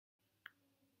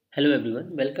Hello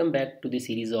everyone, welcome back to the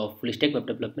series of full stack web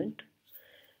development.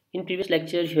 In previous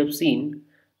lectures, you have seen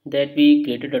that we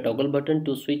created a toggle button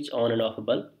to switch on and off a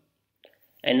bulb.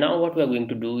 And now what we are going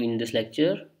to do in this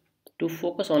lecture to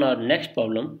focus on our next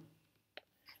problem,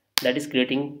 that is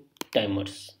creating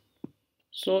timers.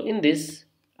 So in this,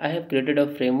 I have created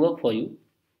a framework for you.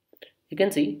 You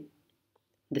can see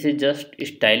this is just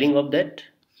styling of that.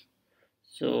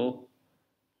 So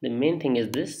the main thing is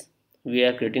this: we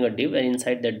are creating a div, and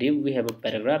inside that div we have a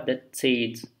paragraph that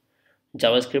says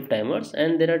JavaScript timers,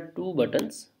 and there are two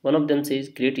buttons. One of them says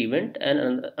create event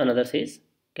and another says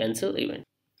cancel event.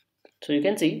 So you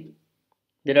can see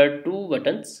there are two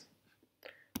buttons.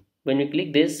 When you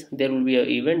click this, there will be an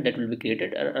event that will be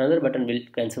created and another button will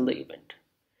cancel the event.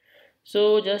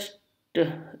 So just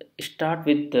start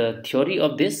with the theory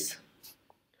of this.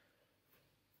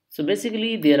 So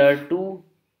basically there are two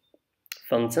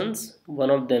functions. One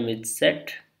of them is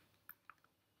set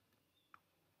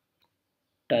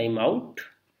timeout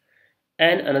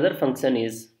and another function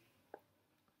is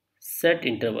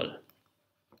setInterval.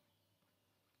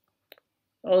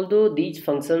 Although these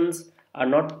functions are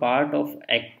not part of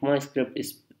ECMAScript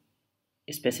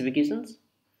specifications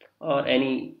or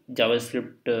any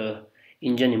JavaScript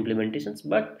engine implementations,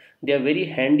 but they are very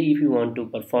handy if you want to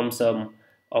perform some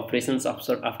operations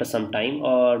after some time,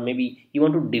 or maybe you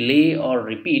want to delay or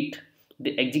repeat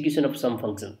the execution of some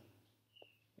function,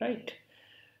 right?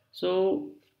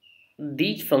 So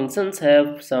these functions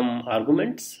have some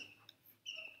arguments.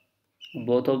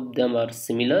 Both of them are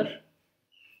similar.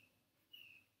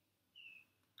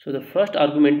 So the first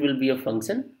argument will be a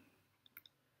function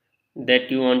that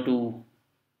you want to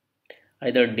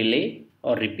either delay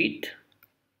or repeat.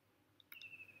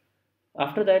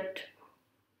 After that,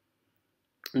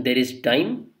 there is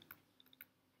time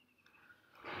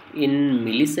in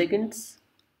milliseconds.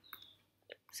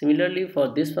 Similarly,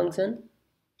 for this function,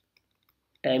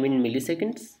 time in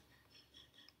milliseconds.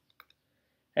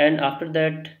 And after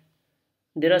that,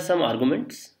 there are some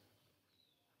arguments,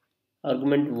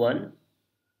 argument 1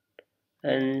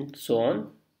 and so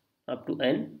on up to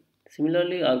n.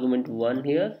 Similarly, argument 1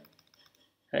 here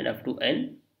and up to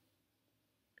n.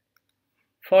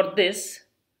 For this,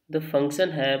 the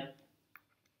function have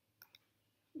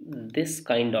this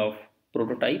kind of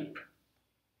prototype: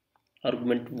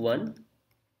 argument 1,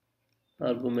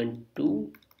 argument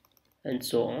 2 and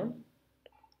so on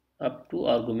up to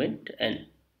argument n.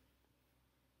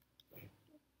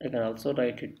 I can also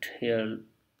write it here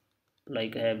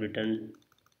like I have written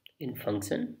in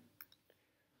function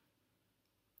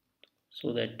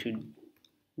so that you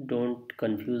don't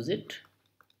confuse it,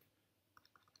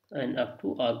 and up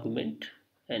to argument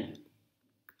n.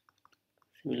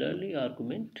 Similarly,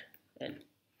 argument n.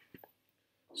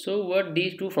 So what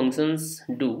these two functions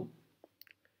do: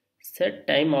 set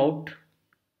timeout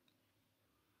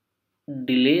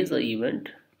delays a event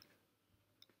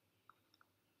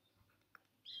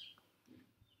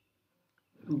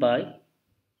by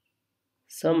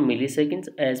some milliseconds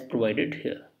as provided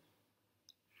here.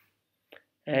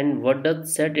 And what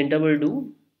does setInterval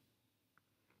do?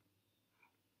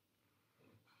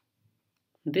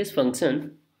 This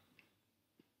function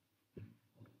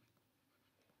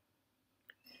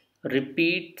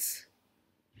repeats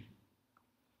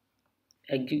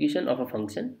execution of a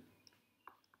function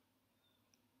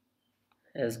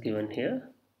as given here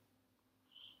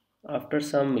after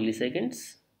some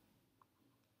milliseconds,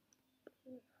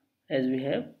 as we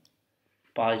have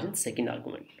passed in second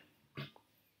argument.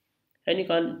 And you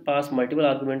can pass multiple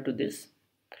arguments to this.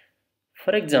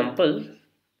 For example,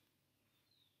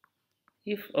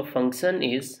 if a function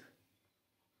is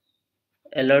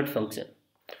alert function,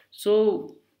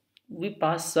 so we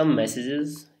pass some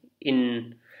messages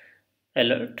in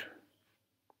alert.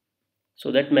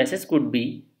 So that message could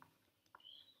be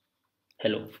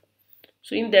hello.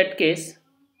 So in that case,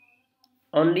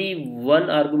 only one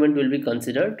argument will be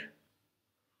considered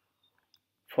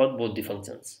for both the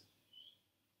functions,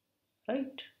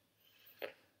 right?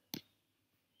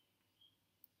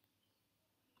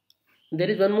 There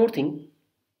is one more thing.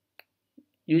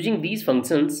 Using these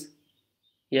functions,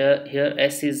 here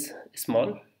s is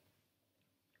small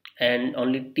and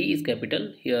only t is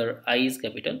capital, here I is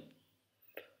capital.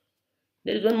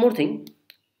 There is one more thing.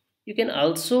 You can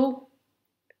also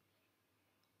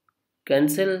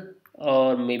cancel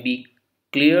or maybe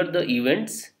clear the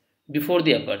events before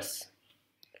they occurs.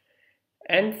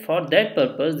 And for that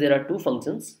purpose, there are two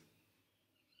functions.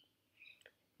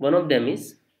 One of them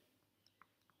is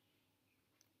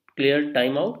clear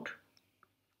timeout,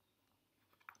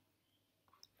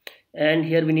 and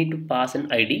here we need to pass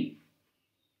an ID.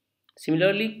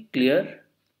 Similarly, clear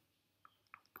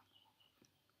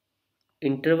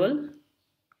interval.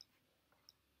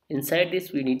 Inside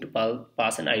this we need to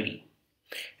pass an id,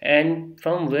 and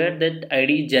from where that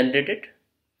id is generated,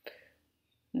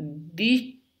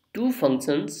 these two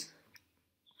functions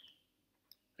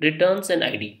returns an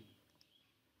id.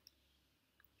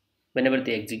 Whenever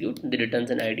they execute, they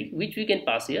returns an id which we can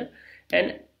pass here,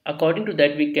 and according to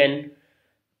that we can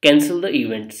cancel the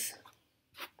events.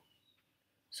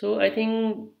 So I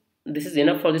think this is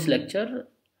enough for this lecture.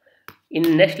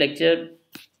 In next lecture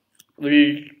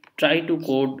we'll try to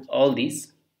code all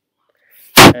these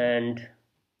and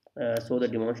show the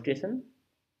demonstration.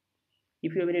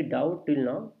 If you have any doubt till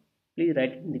now, please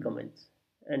write it in the comments,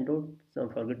 and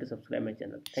don't forget to subscribe my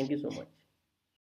channel. Thank you so much.